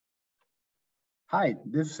Hi,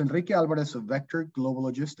 this is Enrique Alvarez of Vector Global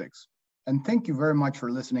Logistics, and thank you very much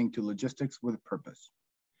for listening to Logistics with Purpose.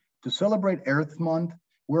 To celebrate Earth Month,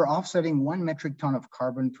 we're offsetting 1 metric ton of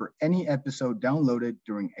carbon for any episode downloaded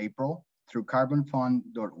during April through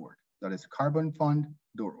carbonfund.org. That is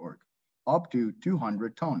carbonfund.org, up to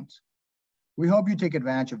 200 tons. We hope you take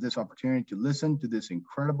advantage of this opportunity to listen to these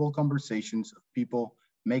incredible conversations of people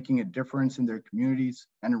making a difference in their communities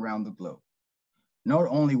and around the globe. Not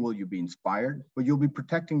only will you be inspired, but you'll be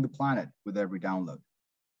protecting the planet with every download.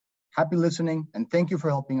 Happy listening, and thank you for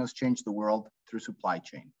helping us change the world through supply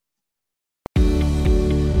chain.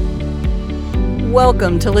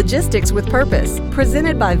 Welcome to Logistics with Purpose,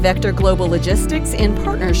 presented by Vector Global Logistics in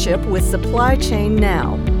partnership with Supply Chain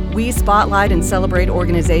Now. We spotlight and celebrate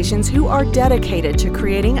organizations who are dedicated to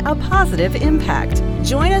creating a positive impact.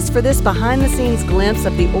 Join us for this behind-the-scenes glimpse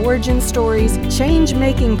of the origin stories,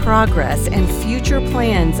 change-making progress, and future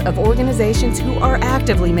plans of organizations who are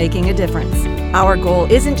actively making a difference. Our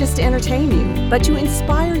goal isn't just to entertain you, but to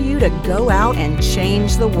inspire you to go out and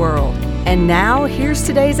change the world. And now, here's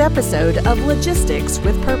today's episode of Logistics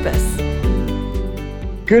with Purpose.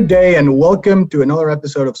 Good day, and welcome to another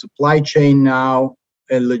episode of Supply Chain Now,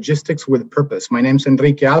 Logistics with Purpose. My name is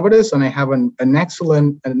Enrique Alvarez, and I have an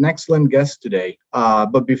excellent guest today.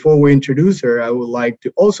 But before we introduce her, I would like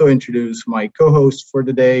to also introduce my co-host for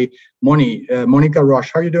today, Monica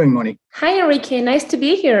Roche. How are you doing, Moni? Hi, Enrique. Nice to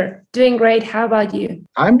be here. Doing great. How about you?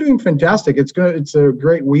 I'm doing fantastic. It's a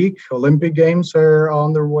great week. Olympic Games are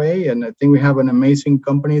on their way, and I think we have an amazing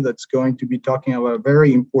company that's going to be talking about a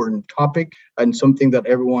very important topic and something that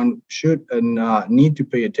everyone should and need to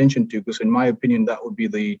pay attention to, because in my opinion, that would be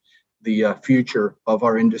the future of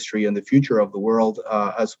our industry and the future of the world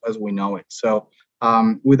as we know it. So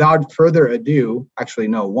without further ado, actually,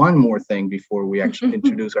 no, one more thing before we actually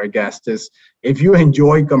introduce our guest is, if you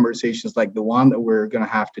enjoy conversations like the one that we're going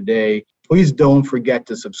to have today, please don't forget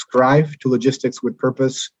to subscribe to Logistics with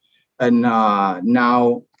Purpose. And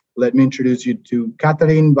now let me introduce you to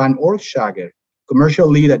Katarin van Orshaegen, commercial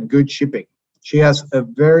lead at GoodShipping. She has a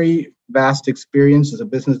very vast experience as a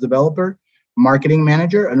business developer, marketing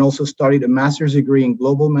manager, and also studied a master's degree in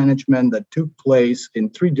global management that took place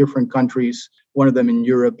in 3 different countries, one of them in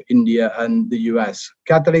Europe, India, and the US.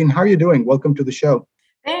 Katarin, how are you doing? Welcome to the show.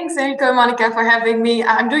 Thanks, Enrico and Monica, for having me.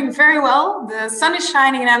 I'm doing very well. The sun is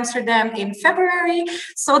shining in Amsterdam in February,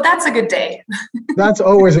 so that's a good day. That's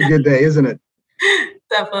always a good day, isn't it?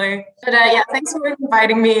 Definitely. But thanks for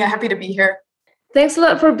inviting me. Happy to be here. Thanks a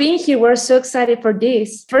lot for being here. We're so excited for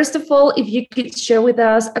this. First of all, if you could share with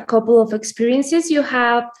us a couple of experiences you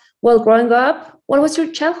have while growing up. What was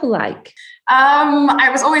your childhood like? I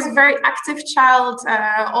was always a very active child,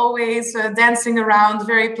 always dancing around,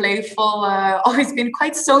 very playful, always been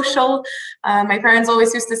quite social. My parents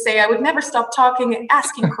always used to say I would never stop talking and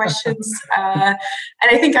asking questions. And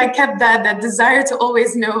I think I kept that desire to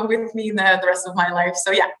always know with me the rest of my life.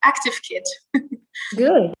 So yeah, active kid.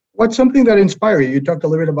 Good. What's something that inspired you? You talked a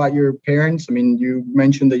little bit about your parents. I mean, you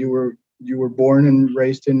mentioned that you were born and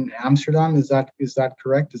raised in Amsterdam. Is that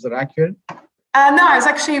correct? Is that accurate? No, I was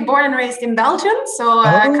actually born and raised in Belgium, so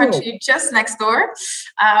a country just next door.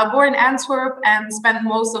 Born in Antwerp and spent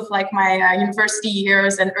most of my university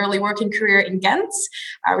years and early working career in Ghent,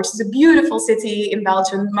 which is a beautiful city in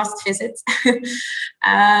Belgium, must visit.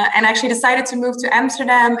 And actually decided to move to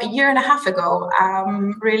Amsterdam a year and a half ago.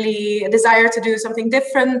 Really a desire to do something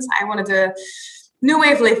different. I wanted a new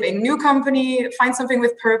way of living, new company, find something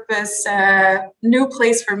with purpose, new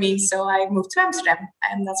place for me. So I moved to Amsterdam,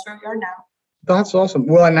 and that's where we are now. That's awesome.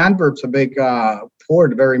 Well, and Antwerp's a big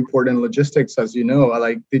port, very important in logistics, as you know.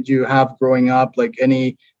 Did you have growing up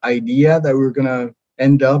any idea that we were gonna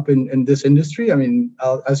end up in this industry? I mean,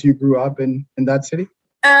 as you grew up in that city?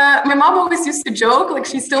 My mom always used to joke,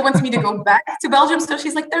 she still wants me to go back to Belgium. So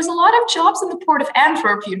she's like, there's a lot of jobs in the port of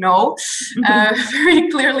Antwerp,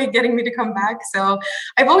 very clearly getting me to come back. So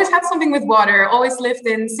I've always had something with water, always lived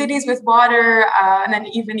in cities with water. And then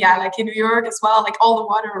even, in New York as well, all the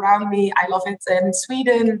water around me. I love it. And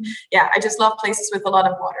Sweden. Yeah, I just love places with a lot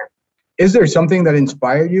of water. Is there something that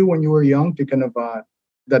inspired you when you were young to kind of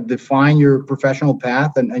that define your professional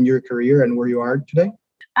path and your career and where you are today?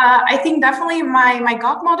 I think definitely my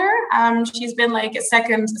godmother. She's been a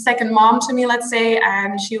second mom to me, let's say,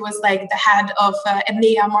 and she was the head of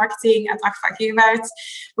EMEA marketing at Agfa Gewaert,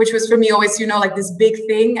 which was for me always, this big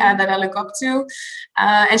thing that I look up to.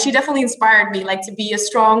 And she definitely inspired me, to be a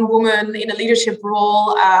strong woman in a leadership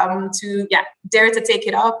role, to dare to take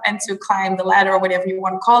it up and to climb the ladder, or whatever you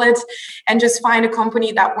want to call it, and just find a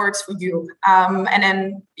company that works for you. And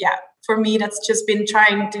then for me that's just been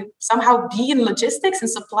trying to somehow be in logistics and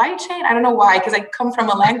supply chain. I don't know why, because I come from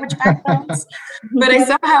a language background, but I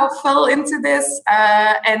somehow fell into this.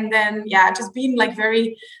 And then, just being like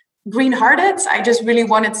very green-hearted, I just really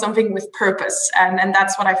wanted something with purpose. And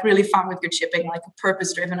that's what I've really found with GoodShipping, like a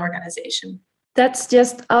purpose-driven organization. That's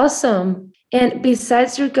just awesome. And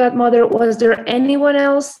besides your godmother, was there anyone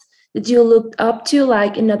else that you looked up to,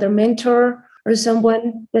 like another mentor or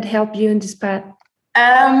someone that helped you in this path?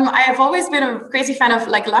 I have always been a crazy fan of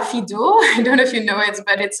like La Fido. I don't know if you know it,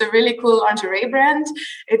 but it's a really cool lingerie brand.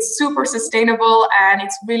 It's super sustainable and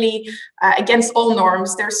it's really against all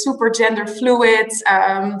norms. They're super gender fluid.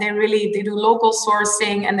 They do local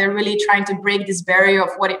sourcing and they're really trying to break this barrier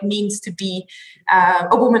of what it means to be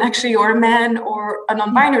a woman actually, or a man, or a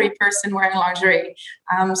non-binary person wearing lingerie.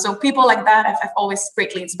 So people like that have always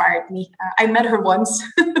greatly inspired me. I met her once,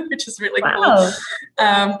 which is really cool.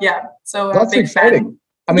 So that's exciting. Fan.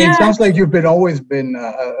 I mean, it sounds like you've always been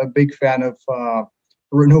a big fan of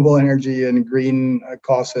renewable energy and green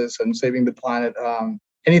causes and saving the planet.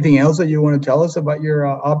 Anything else that you want to tell us about your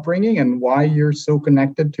upbringing and why you're so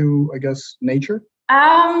connected to, I guess, nature?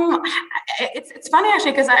 It's funny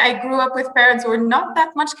actually, because I grew up with parents who were not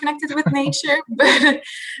that much connected with nature, but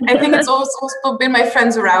I think it's also been my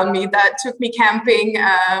friends around me that took me camping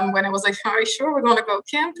when I was like, are you sure we're going to go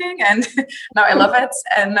camping? And now I love it.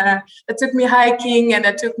 And that took me hiking and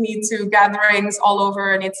that took me to gatherings all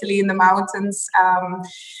over in Italy in the mountains.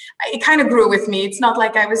 It kind of grew with me. It's not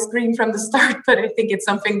like I was green from the start, but I think it's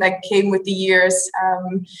something that came with the years.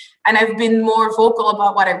 And I've been more vocal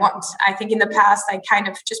about what I want. I think in the past, I kind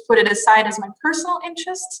of just put it aside as my personal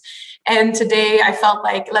interests. And today I felt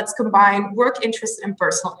like, let's combine work interests and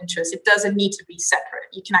personal interests. It doesn't need to be separate.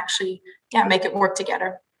 You can actually make it work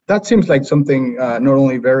together. That seems like something not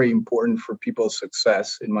only very important for people's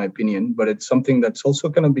success, in my opinion, but it's something that's also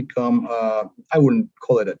going to become, I wouldn't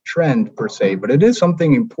call it a trend per se, but it is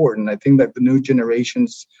something important. I think that the new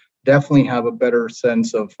generations definitely have a better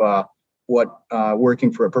sense of what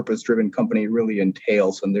working for a purpose-driven company really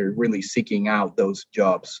entails, and they're really seeking out those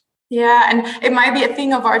jobs. Yeah, and it might be a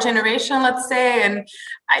thing of our generation, let's say, and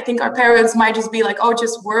I think our parents might just be like, oh,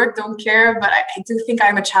 just work, don't care. But I do think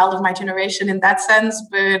I'm a child of my generation in that sense,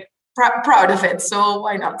 but proud of it. So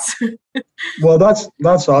why not? Well,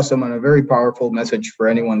 that's awesome and a very powerful message for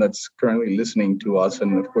anyone that's currently listening to us.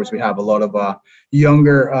 And of course, we have a lot of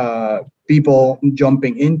younger people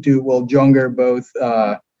jumping into, younger both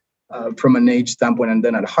from an age standpoint and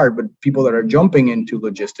then at heart, but people that are jumping into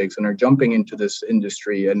logistics and are jumping into this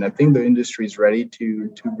industry. And I think the industry is ready to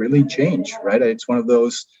really change, right? It's one of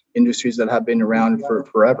those industries that have been around for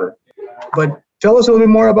forever. But tell us a little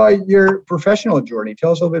bit more about your professional journey.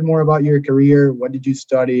 Tell us a little bit more about your career. What did you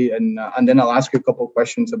study? And then I'll ask you a couple of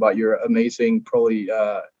questions about your amazing, probably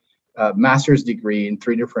master's degree in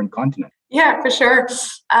 3 different continents. Yeah, for sure. So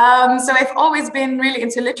I've always been really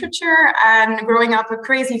into literature and growing up a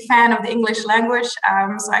crazy fan of the English language.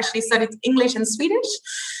 So I actually studied English and Swedish.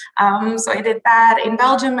 So I did that in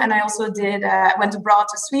Belgium, and I also went abroad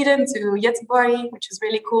to Sweden, to Göteborg, which is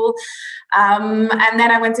really cool. And then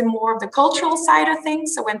I went in more of the cultural side of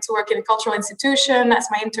things. So I went to work in a cultural institution as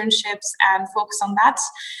my internships and focus on that.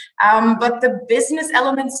 But the business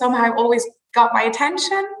element somehow always got my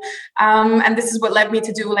attention. And this is what led me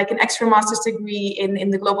to do like an extra master's degree in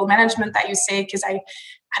the global management that you say, because I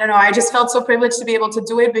don't know, I just felt so privileged to be able to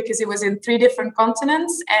do it because it was in 3 different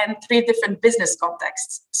continents and 3 different business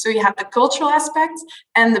contexts. So you have the cultural aspect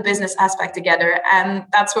and the business aspect together. And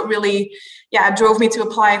that's what really, drove me to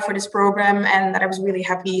apply for this program, and that I was really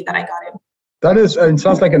happy that I got it. That is, it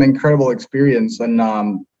sounds like an incredible experience. And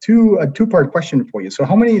a 2-part question for you. So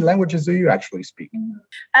how many languages do you actually speak?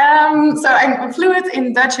 So I'm fluent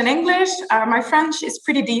in Dutch and English. My French is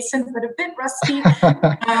pretty decent, but a bit rusty.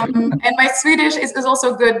 And my Swedish is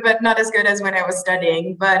also good, but not as good as when I was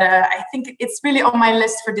studying. But I think it's really on my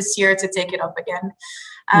list for this year to take it up again.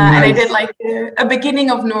 Nice. And I did like a beginning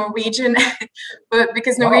of Norwegian, but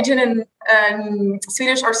because Norwegian and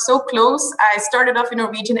Swedish are so close, I started off in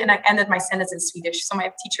Norwegian and I ended my sentence in Swedish. So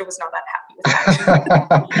my teacher was not that happy with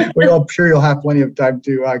that. Well, I'm sure you'll have plenty of time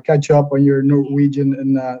to catch up on your Norwegian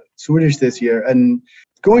and Swedish this year. And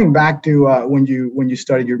going back to when you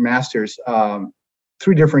studied your master's,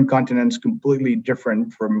 3 different continents, completely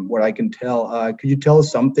different from what I can tell. Could you tell us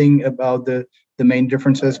something about the main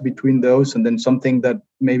differences between those, and then something that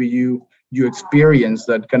maybe you experienced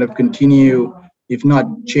that kind of continue, if not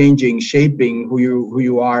changing, shaping who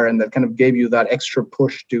you are, and that kind of gave you that extra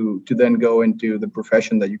push to then go into the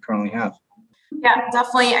profession that you currently have? Yeah,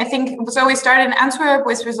 definitely. I think so. We started in Antwerp,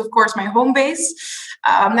 which was, of course, my home base.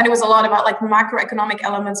 Then it was a lot about like macroeconomic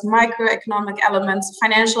elements, microeconomic elements,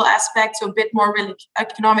 financial aspects, so a bit more really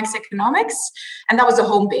economics, and that was the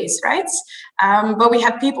home base, right? But we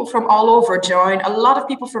had people from all over join. A lot of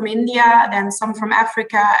people from India, then some from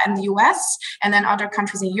Africa and the US, and then other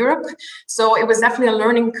countries in Europe. So it was definitely a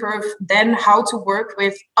learning curve. Then how to work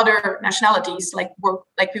with other nationalities, like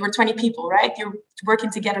we were 20 people, right? You're working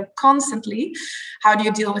together constantly. How do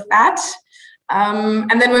you deal with that?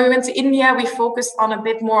 And then when we went to India, we focused on a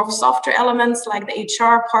bit more of softer elements like the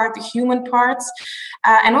HR part, the human parts,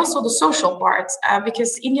 and also the social part,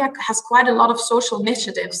 because India has quite a lot of social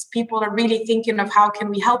initiatives. People are really thinking of how can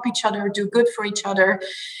we help each other, do good for each other.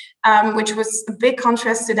 Which was a big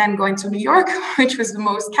contrast to then going to New York, which was the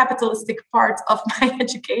most capitalistic part of my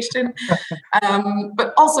education,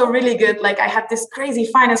 but also really good. Like I had this crazy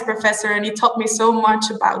finance professor and he taught me so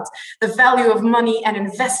much about the value of money and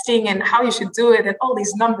investing and how you should do it and all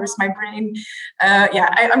these numbers. My brain,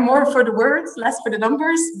 I'm more for the words, less for the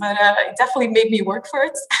numbers, but it definitely made me work for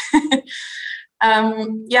it.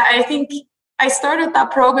 I think I started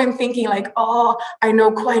that program thinking like, oh, I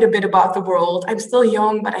know quite a bit about the world. I'm still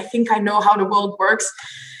young, but I think I know how the world works.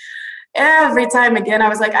 Every time again, I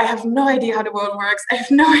was like, I have no idea how the world works. I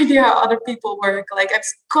have no idea how other people work. Like I'm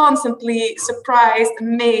constantly surprised,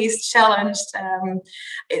 amazed, challenged.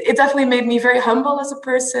 It definitely made me very humble as a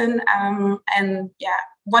person.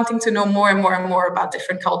 Wanting to know more and more and more about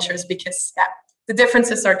different cultures because the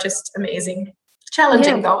differences are just amazing.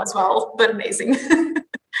 Challenging though as well, but amazing.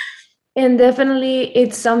 And definitely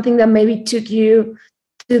it's something that maybe took you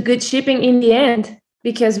to GoodShipping in the end,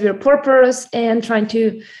 because of your purpose and trying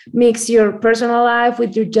to mix your personal life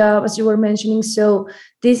with your job, as you were mentioning. So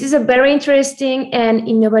this is a very interesting and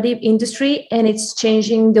innovative industry, and it's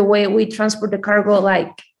changing the way we transport the cargo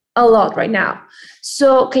like a lot right now.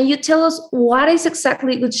 So can you tell us what is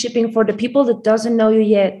exactly GoodShipping for the people that doesn't know you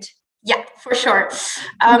yet? Yeah, for sure.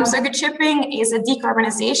 So GoodShipping is a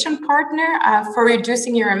decarbonization partner for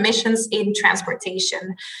reducing your emissions in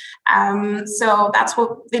transportation. So that's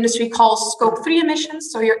what the industry calls Scope 3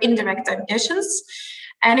 emissions, so your indirect emissions.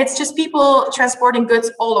 And it's just people transporting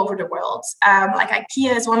goods all over the world. Like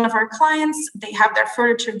IKEA is one of our clients. They have their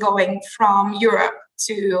furniture going from Europe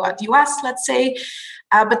to the US, let's say,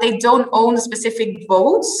 but they don't own the specific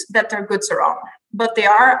boats that their goods are on. But they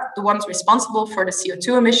are the ones responsible for the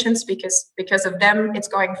CO2 emissions because of them, it's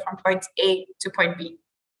going from point A to point B.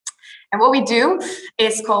 And what we do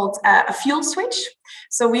is called a fuel switch.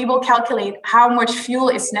 So we will calculate how much fuel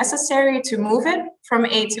is necessary to move it from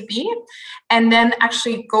A to B, and then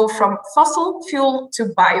actually go from fossil fuel to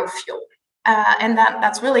biofuel. And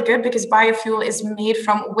that's really good because biofuel is made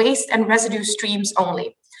from waste and residue streams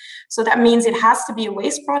only. So that means it has to be a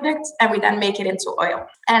waste product, and we then make it into oil.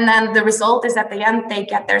 And then the result is at the end, they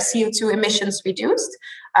get their CO2 emissions reduced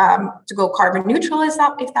to go carbon neutral, if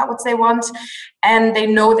that's what they want. And they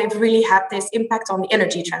know they've really had this impact on the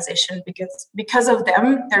energy transition because of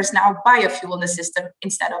them, there's now biofuel in the system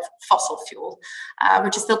instead of fossil fuel,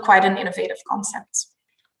 which is still quite an innovative concept.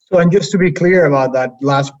 So, and just to be clear about that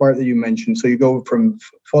last part that you mentioned, so you go from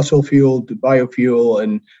fossil fuel to biofuel,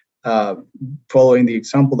 and following the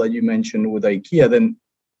example that you mentioned with IKEA, then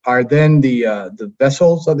are the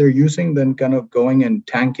vessels that they're using then kind of going and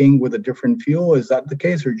tanking with a different fuel? Is that the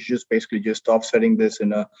case, or just basically just offsetting this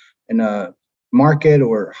in a market,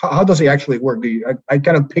 or how does it actually work? I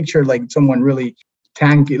kind of picture like someone really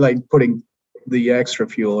tanking, like putting the extra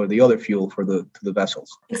fuel or the other fuel for the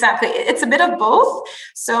vessels. Exactly. It's a bit of both.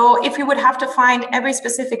 So if we would have to find every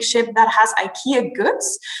specific ship that has IKEA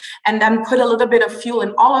goods and then put a little bit of fuel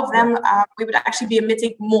in all of them, we would actually be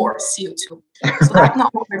emitting more CO2. So that's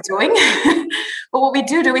not what we're doing. But what we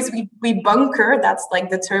do is we bunker, that's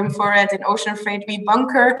like the term for it in ocean freight, we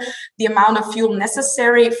bunker the amount of fuel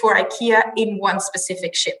necessary for IKEA in one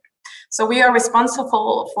specific ship. So we are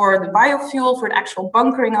responsible for the biofuel, for the actual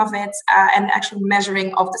bunkering of it, and the actual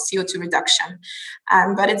measuring of the CO2 reduction.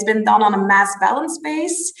 But it's been done on a mass balance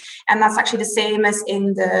base, and that's actually the same as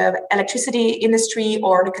in the electricity industry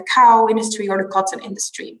or the cacao industry or the cotton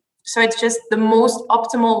industry. So it's just the most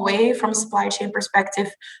optimal way from a supply chain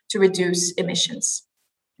perspective to reduce emissions.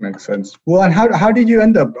 Makes sense. Well, and how did you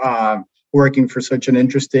end up working for such an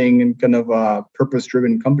interesting and kind of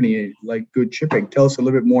purpose-driven company like GoodShipping? Tell us a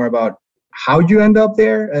little bit more about how'd you end up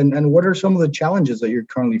there, and what are some of the challenges that you're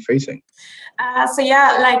currently facing? I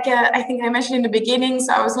think I mentioned in the beginning,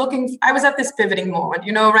 so I was at this pivoting moment,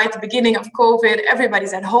 right at the beginning of COVID,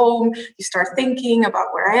 everybody's at home. You start thinking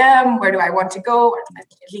about where I am, where do I want to go, or at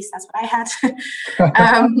least that's what I had.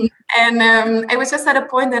 It was just at a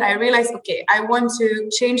point that I realized, okay, I want to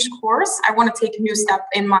change course. I want to take a new step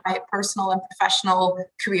in my personal and professional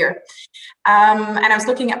career. And I was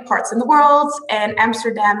looking at parts in the world, and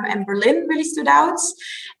Amsterdam and Berlin really stood out.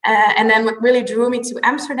 And then what really drew me to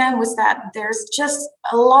Amsterdam was that there's just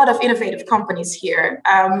a lot of innovative companies here.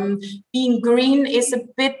 Being green is a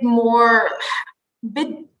bit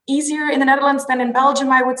easier in the Netherlands than in Belgium,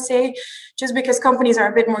 I would say, just because companies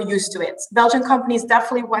are a bit more used to it. Belgian companies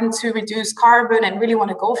definitely want to reduce carbon and really want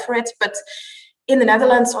to go for it, but in the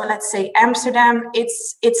Netherlands, or let's say Amsterdam,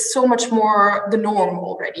 it's so much more the norm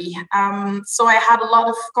already. So I had a lot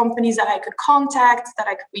of companies that I could contact, that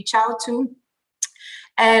I could reach out to.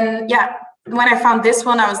 And yeah, when I found this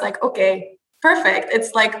one, I was like, okay, perfect.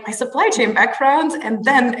 It's like my supply chain background, and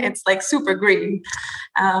then it's like super green.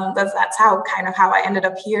 That's how I ended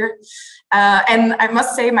up here. And I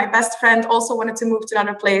must say, my best friend also wanted to move to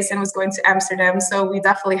another place and was going to Amsterdam. So we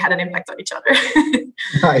definitely had an impact on each other.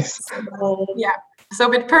 Nice. So a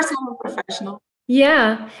bit personal and professional.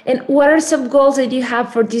 Yeah. And what are some goals that you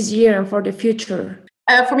have for this year and for the future?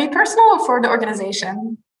 For me personal or for the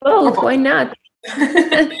organization? Both. Why not?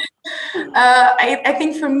 I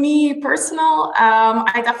think for me personal,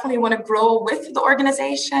 I definitely want to grow with the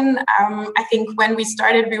organization. I think when we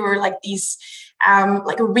started, we were like these,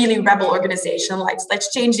 like a really rebel organization. Like,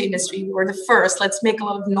 let's change the industry. We were the first. Let's make a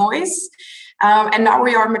lot of noise. And now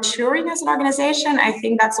we are maturing as an organization. I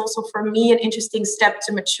think that's also for me an interesting step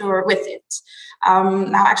to mature with it.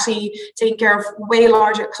 Now actually taking care of way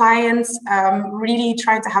larger clients, really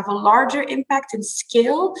trying to have a larger impact and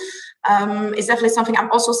scale is definitely something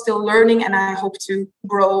I'm also still learning, and I hope to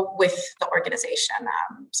grow with the organization.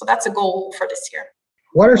 So that's a goal for this year.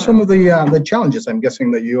 What are some of the challenges? I'm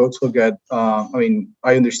guessing that you also get, I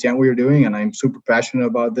understand what you're doing, and I'm super passionate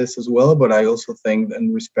about this as well, but I also think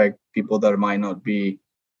and respect people that might not be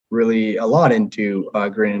really a lot into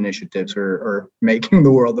green initiatives or making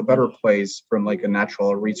the world a better place from like a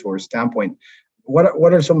natural resource standpoint.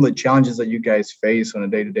 What are some of the challenges that you guys face on a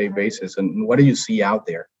day-to-day basis, and what do you see out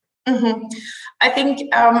there? Mm-hmm. I think,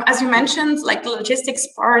 as you mentioned, like the logistics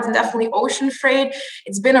part and definitely ocean freight,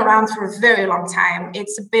 it's been around for a very long time.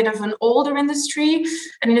 It's a bit of an older industry,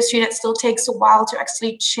 an industry that still takes a while to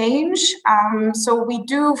actually change. So we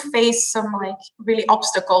do face some like really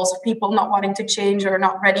obstacles of people not wanting to change or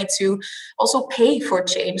not ready to also pay for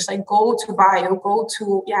change, like go to bio, go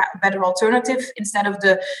to a better alternative instead of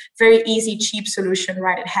the very easy, cheap solution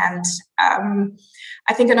right at hand.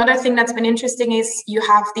 I think another thing that's been interesting is you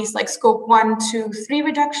have these like scope 1, 2, 3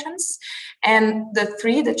 reductions, and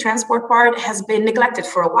the transport part has been neglected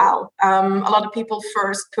for a while. A lot of people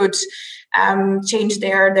first change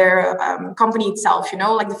their company itself,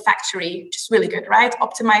 like the factory, which is really good, right?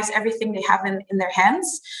 Optimize everything they have in their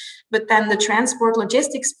hands. But then the transport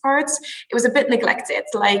logistics parts, it was a bit neglected.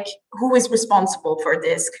 Like, who is responsible for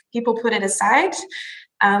this? People put it aside.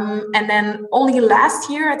 And then only last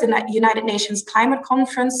year at the United Nations Climate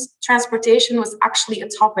Conference, transportation was actually a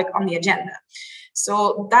topic on the agenda.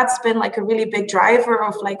 So that's been like a really big driver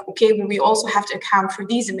of like, okay, we also have to account for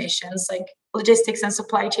these emissions. Like, logistics and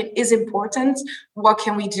supply chain is important. What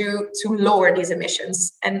can we do to lower these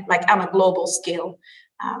emissions and like on a global scale?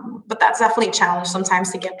 But that's definitely a challenge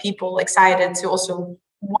sometimes to get people excited to also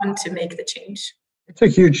want to make the change. It's a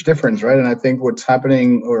huge difference, right? And I think what's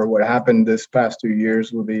happening, or what happened this past 2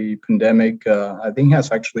 years with the pandemic, I think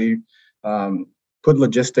has actually put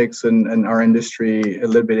logistics and our industry a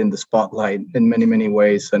little bit in the spotlight in many, many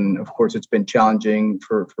ways. And of course, it's been challenging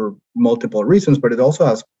for multiple reasons, but it also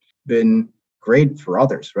has been great for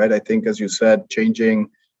others, right? I think, as you said, changing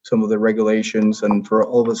some of the regulations, and for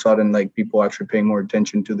all of a sudden, like, people actually paying more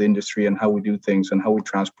attention to the industry and how we do things and how we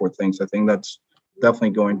transport things. I think that's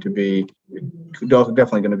definitely going to be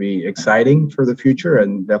exciting for the future,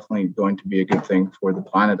 and definitely going to be a good thing for the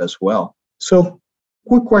planet as well. So,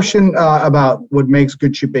 quick question about what makes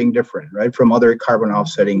GoodShipping different, right, from other carbon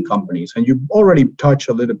offsetting companies. And you already touched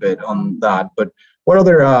a little bit on that, but what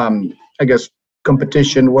other,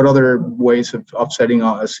 competition, what other ways of offsetting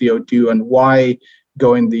a CO2, and why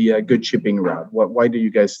going the GoodShipping route? Why do you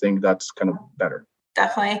guys think that's kind of better?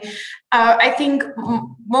 Definitely. I think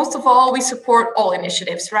most of all, we support all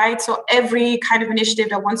initiatives, right? So every kind of initiative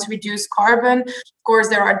that wants to reduce carbon, of course,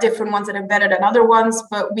 there are different ones that are better than other ones,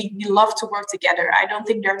 but we love to work together. I don't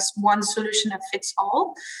think there's one solution that fits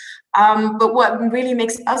all. But what really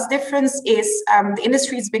makes us different is the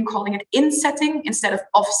industry has been calling it insetting instead of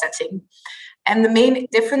offsetting. And the main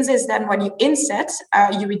difference is then when you inset,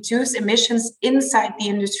 you reduce emissions inside the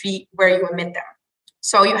industry where you emit them.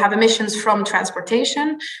 So you have emissions from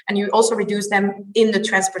transportation, and you also reduce them in the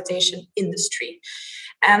transportation industry.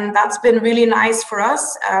 And that's been really nice for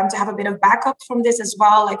us to have a bit of backup from this as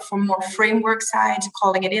well, like from more framework side,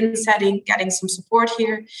 calling it insetting, getting some support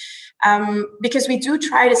here. Because we do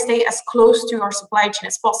try to stay as close to our supply chain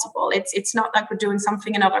as possible. It's not like we're doing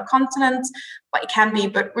something in other continents, but it can be,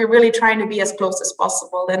 but we're really trying to be as close as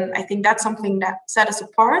possible. And I think that's something that set us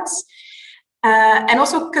apart. And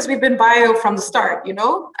also because we've been bio from the start, we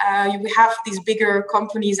have these bigger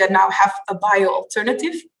companies that now have a bio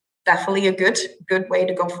alternative. Definitely a good way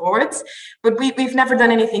to go forward. But we've never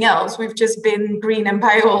done anything else. We've just been green and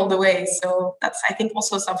bio all the way. So that's, I think,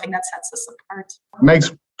 also something that sets us apart.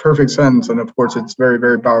 Makes perfect sense. And of course, it's very,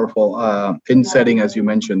 very powerful. Insetting, as you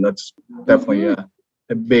mentioned, that's definitely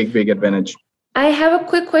a big advantage. I have a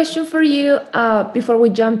quick question for you before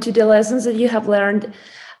we jump to the lessons that you have learned.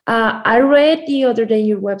 I read the other day on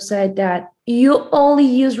your website that you only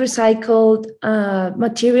use recycled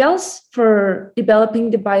materials for developing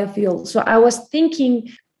the biofuel. So I was thinking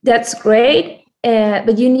that's great,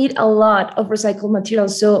 but you need a lot of recycled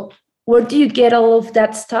materials. So where do you get all of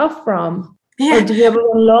that stuff from? Yeah. Or do you ever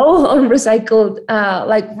run low on recycled,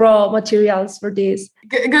 like raw materials for this?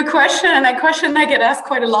 Good question. And a question I get asked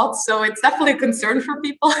quite a lot. So it's definitely a concern for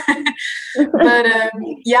people. But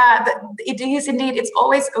it is indeed, it's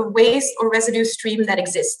always a waste or residue stream that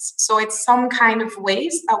exists. So it's some kind of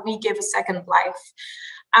waste that we give a second life.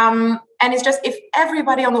 And it's just, if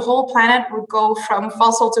everybody on the whole planet would go from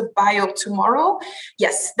fossil to bio tomorrow,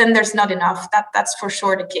 yes, then there's not enough. That's for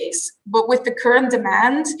sure the case. But with the current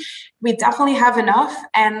demand, we definitely have enough.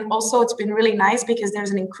 And also it's been really nice because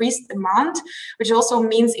there's an increased demand, which also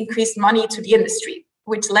means increased money to the industry,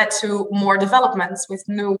 which led to more developments with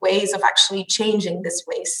new ways of actually changing this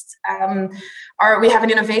waste. We have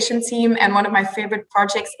an innovation team, and one of my favorite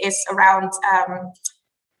projects is around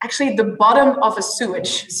actually the bottom of a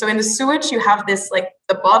sewage. So in the sewage, you have this, like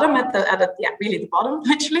the bottom really the bottom,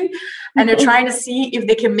 literally. And they're trying to see if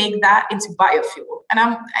they can make that into biofuel.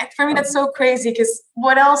 And for me, that's so crazy, because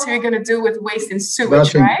what else are you going to do with waste in sewage,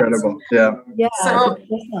 that's right? Incredible. Yeah. So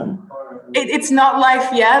it's not life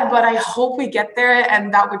yet, but I hope we get there.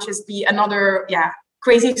 And that would just be another,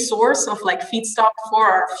 crazy source of like feedstock for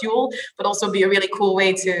our fuel, but also be a really cool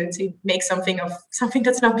way to make something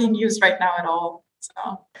that's not being used right now at all.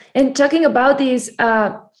 So. And talking about this,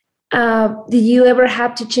 did you ever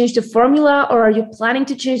have to change the formula, or are you planning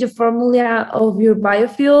to change the formula of your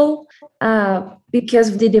biofuel because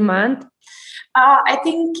of the demand? I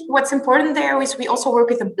think what's important there is we also work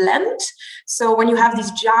with a blend. So when you have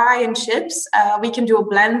these giant chips, we can do a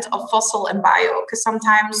blend of fossil and bio, because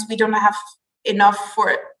sometimes we don't have enough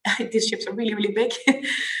for these chips are really, really big.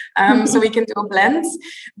 So we can do a blend.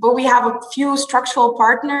 But we have a few structural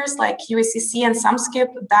partners like USCC and Samskip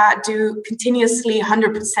that do continuously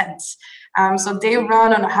 100%. So they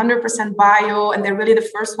run on 100% bio, and they're really the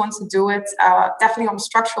first ones to do it, definitely on a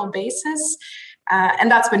structural basis. And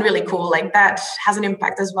that's been really cool. Like that has an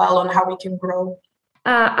impact as well on how we can grow.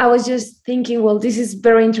 I was just thinking, well, this is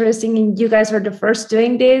very interesting, and you guys are the first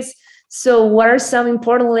doing this. So what are some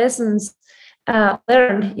important lessons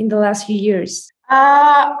learned in the last few years?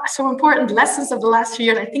 So important lessons of the last few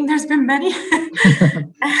years. I think there's been many.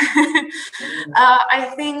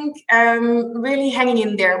 I think really hanging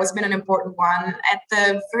in there has been an important one. At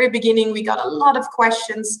the very beginning, we got a lot of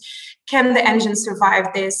questions. Can the engine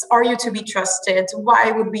survive this? Are you to be trusted?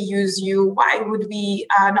 Why would we use you? Why would we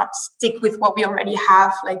not stick with what we already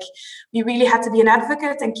have? Like, we really had to be an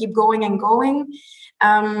advocate and keep going and going.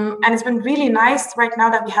 And it's been really nice right now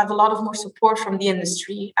that we have a lot of more support from the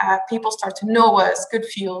industry. People start to know us, good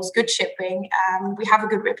fuels, good shipping. We have a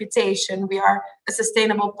good reputation. We are a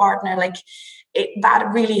sustainable partner. That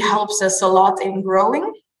really helps us a lot in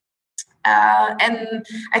growing. And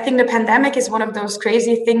I think the pandemic is one of those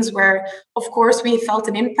crazy things where, of course, we felt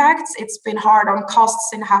an impact. It's been hard on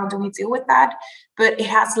costs and how do we deal with that. But it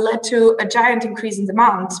has led to a giant increase in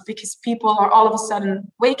demand, because people are all of a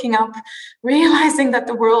sudden waking up, realizing that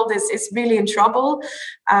the world is really in trouble,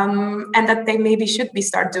 and that they maybe should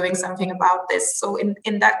start doing something about this. So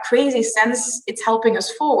in that crazy sense, it's helping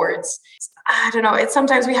us forwards. I don't know.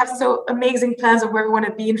 Sometimes we have so amazing plans of where we want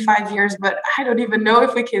to be in 5 years, but I don't even know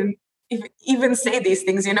if we can even say these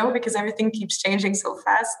things, because everything keeps changing so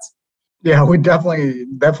fast. Yeah, we definitely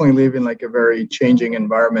live in like a very changing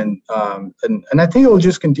environment, and I think it will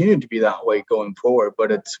just continue to be that way going forward.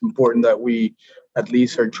 But it's important that we at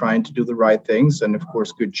least are trying to do the right things, and of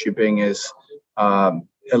course, Good Shipping is a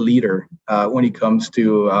leader when it comes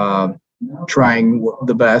to trying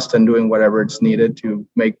the best and doing whatever it's needed to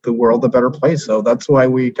make the world a better place. So that's why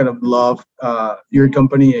we kind of love your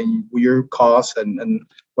company and your cause, and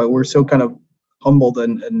why we're so kind of humbled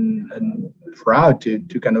and proud to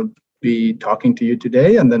kind of be talking to you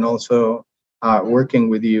today, and then also working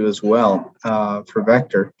with you as well for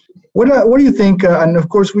Vector. What do you think? And of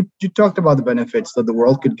course, you talked about the benefits that the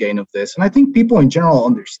world could gain of this, and I think people in general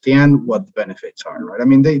understand what the benefits are, right? I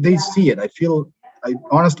mean, they see it. I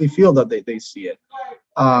honestly feel that they see it.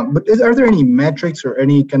 But are there any metrics or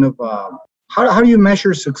any kind of how do you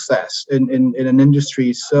measure success in an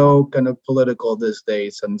industry so kind of political these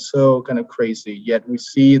days and so kind of crazy, yet we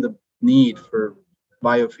see the need for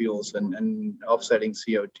biofuels and offsetting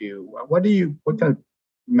CO2? What kind of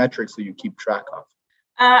metrics do you keep track of?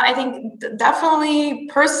 I think definitely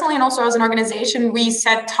personally and also as an organization, we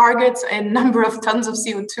set targets in number of tons of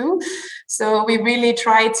CO2. So we really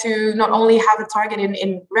try to not only have a target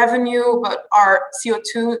in revenue, but our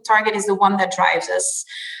CO2 target is the one that drives us.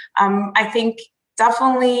 I think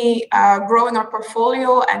definitely growing our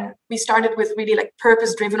portfolio, and we started with really like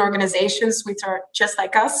purpose-driven organizations which are just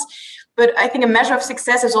like us. But I think a measure of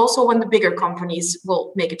success is also when the bigger companies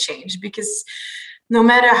will make a change, because no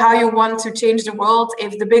matter how you want to change the world,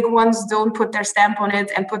 if the big ones don't put their stamp on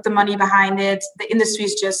it and put the money behind it, the industry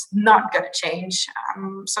is just not going to change.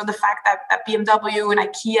 So the fact that BMW and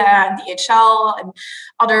IKEA and DHL and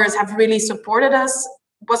others have really supported us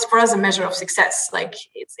was for us a measure of success. Like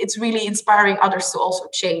it's really inspiring others to also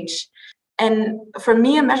change. And for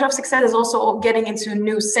me, a measure of success is also getting into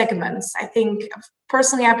new segments. I think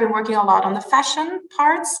personally, I've been working a lot on the fashion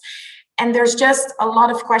parts. And there's just a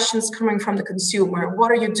lot of questions coming from the consumer.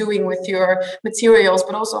 What are you doing with your materials?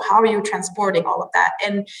 But also, how are you transporting all of that?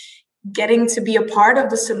 And getting to be a part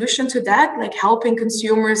of the solution to that, like helping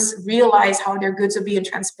consumers realize how their goods are being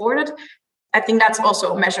transported, I think that's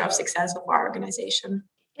also a measure of success of our organization.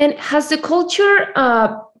 And has the culture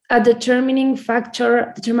a determining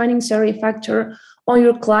factor on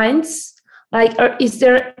your clients? Like, is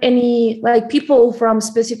there any like people from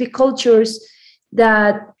specific cultures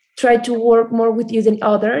that try to work more with you than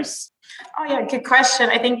others? Oh yeah, good question.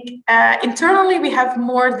 I think internally we have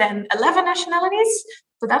more than 11 nationalities,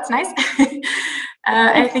 so that's nice.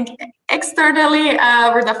 I think externally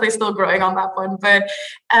we're definitely still growing on that one, but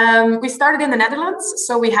we started in the Netherlands,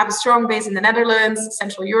 so we have a strong base in the Netherlands,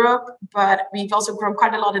 Central Europe, but we've also grown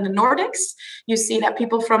quite a lot in the Nordics. You see that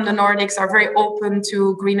people from the Nordics are very open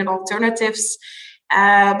to green and alternatives.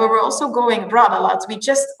 But we're also going abroad a lot. We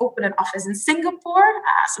just opened an office in Singapore,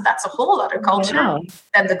 so that's a whole other culture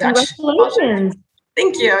than the Dutch culture.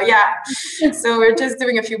 Thank you. Yeah. So we're just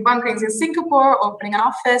doing a few bunkerings in Singapore, opening an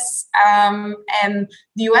office, and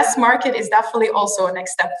the US market is definitely also a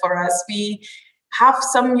next step for us. We have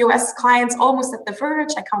some US clients almost at the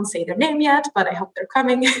verge. I can't say their name yet, but I hope they're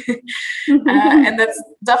coming. And that's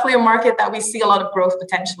definitely a market that we see a lot of growth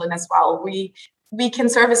potential in as well. We can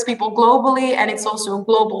service people globally, and it's also a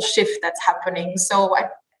global shift that's happening. So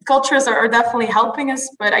cultures are definitely helping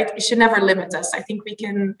us, but it should never limit us. I think we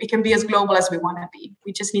can be as global as we want to be.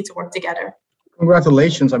 We just need to work together.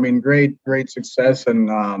 Congratulations. I mean, great success,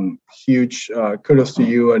 and huge kudos to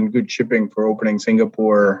you and Good Shipping for opening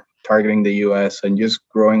Singapore, targeting the US, and just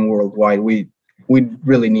growing worldwide. We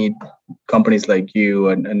really need companies like you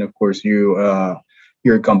and of course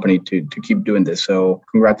your company to keep doing this. So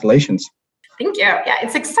congratulations. Thank you. Yeah,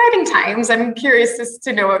 it's exciting times. I'm curious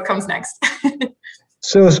to know what comes next.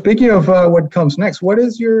 So speaking of what comes next, what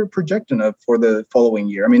is your projection for the following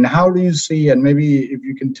year? I mean, how do you see, and maybe if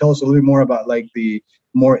you can tell us a little bit more about like the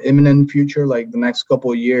more imminent future, like the next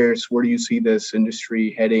couple of years, where do you see this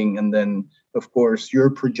industry heading? And then, of course,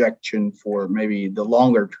 your projection for maybe the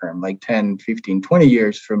longer term, like 10, 15, 20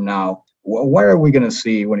 years from now, what are we going to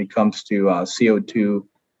see when it comes to CO2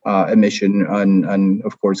 emission and,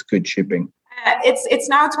 of course, good shipping? It's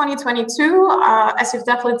now 2022. As you've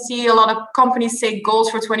definitely seen, a lot of companies say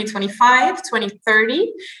goals for 2025,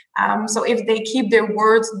 2030. So if they keep their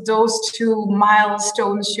words, those two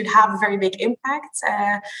milestones should have a very big impact.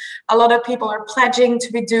 A lot of people are pledging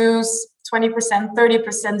to reduce 20%,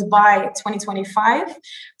 30% by 2025.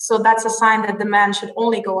 So that's a sign that demand should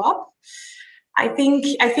only go up. I think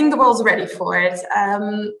the world's ready for it.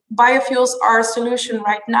 Biofuels are a solution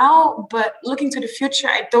right now, but looking to the future,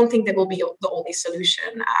 I don't think they will be the only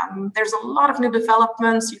solution. There's a lot of new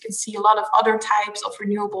developments. You can see a lot of other types of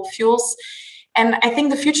renewable fuels. And I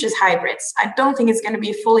think the future is hybrids. I don't think it's going to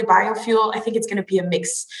be fully biofuel. I think it's going to be a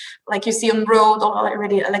mix. Like you see on road,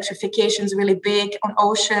 already electrification is really big. On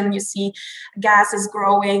ocean, you see gas is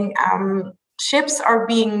growing. Ships are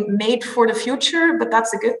being made for the future, but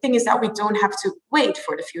that's a good thing, is that we don't have to wait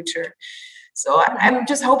for the future. So I'm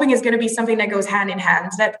just hoping it's going to be something that goes hand in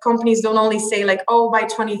hand, that companies don't only say like, oh, by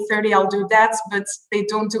 2030, I'll do that, but they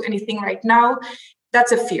don't do anything right now.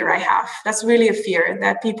 That's a fear I have. That's really a fear,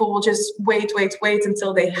 that people will just wait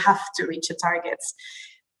until they have to reach the targets.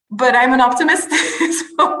 But I'm an optimist,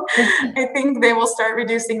 so I think they will start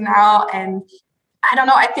reducing now. And I don't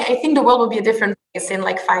know, I think the world will be a different place in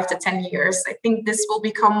like 5 to 10 years. I think this will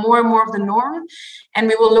become more and more of the norm. And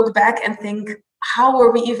we will look back and think, how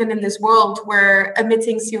were we even in this world where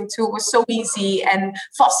emitting CO2 was so easy and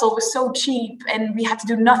fossil was so cheap and we had to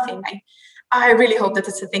do nothing? I really hope that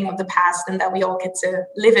it's a thing of the past and that we all get to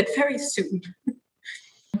live it very soon.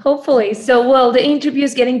 Hopefully. So, well, the interview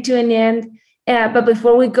is getting to an end. But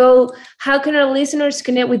before we go, how can our listeners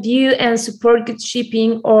connect with you and support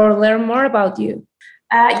GoodShipping or learn more about you?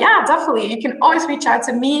 Yeah, definitely. You can always reach out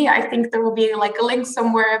to me. I think there will be like a link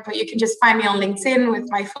somewhere, but you can just find me on LinkedIn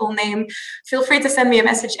with my full name. Feel free to send me a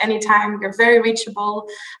message anytime. We're very reachable.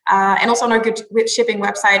 And also on our GoodShipping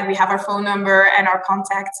website, we have our phone number and our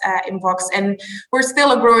contact inbox. And we're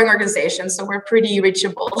still a growing organization, so we're pretty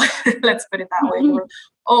reachable. Let's put it that way. We're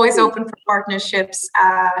always open for partnerships.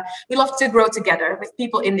 We love to grow together with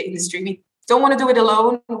people in the industry. We don't want to do it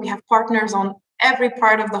alone. We have partners on every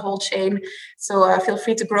part of the whole chain. So feel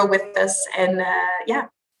free to grow with us and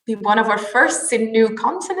be one of our firsts in new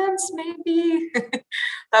continents, maybe.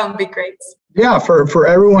 That would be great. Yeah, for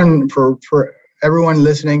everyone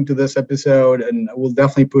listening to this episode, and we'll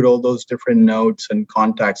definitely put all those different notes and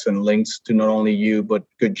contacts and links to not only you, but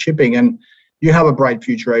GoodShipping. And you have a bright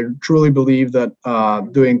future. I truly believe that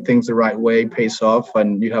doing things the right way pays off,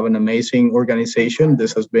 and you have an amazing organization.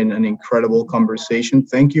 This has been an incredible conversation.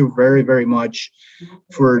 Thank you very, very much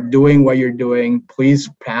for doing what you're doing. Please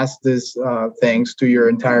pass this thanks to your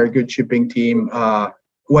entire GoodShipping team.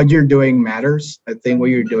 What you're doing matters. I think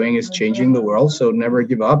what you're doing is changing the world. So never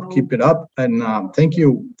give up. Keep it up. And thank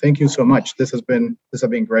you so much. This has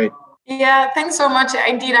been great. Yeah, thanks so much.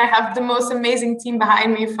 Indeed, I have the most amazing team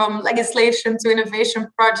behind me, from legislation to innovation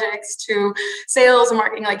projects to sales and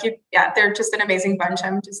marketing. They're just an amazing bunch.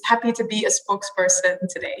 I'm just happy to be a spokesperson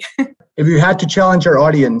today. If you had to challenge our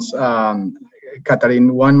audience,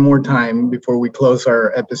 Katarin, one more time before we close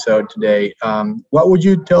our episode today, what would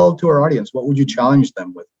you tell to our audience? What would you challenge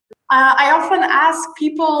them with? I often ask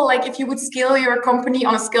people, like, if you would scale your company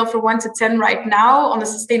on a scale from 1 to 10 right now, on a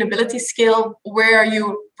sustainability scale, where are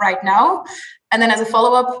you right now? And then as a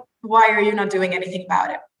follow-up, why are you not doing anything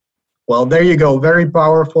about it? Well, there you go. Very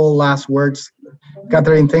powerful last words.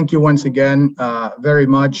 Katarin, thank you once again very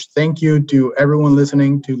much. Thank you to everyone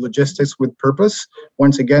listening to Logistics with Purpose.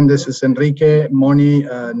 Once again, this is Enrique, Moni,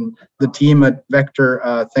 and the team at Vector.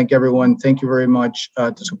 Thank everyone. Thank you very much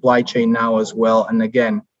to Supply Chain Now as well. And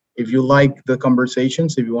again, if you like the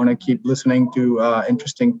conversations, if you want to keep listening to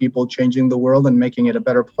interesting people changing the world and making it a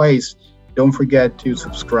better place, don't forget to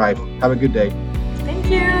subscribe. Have a good day.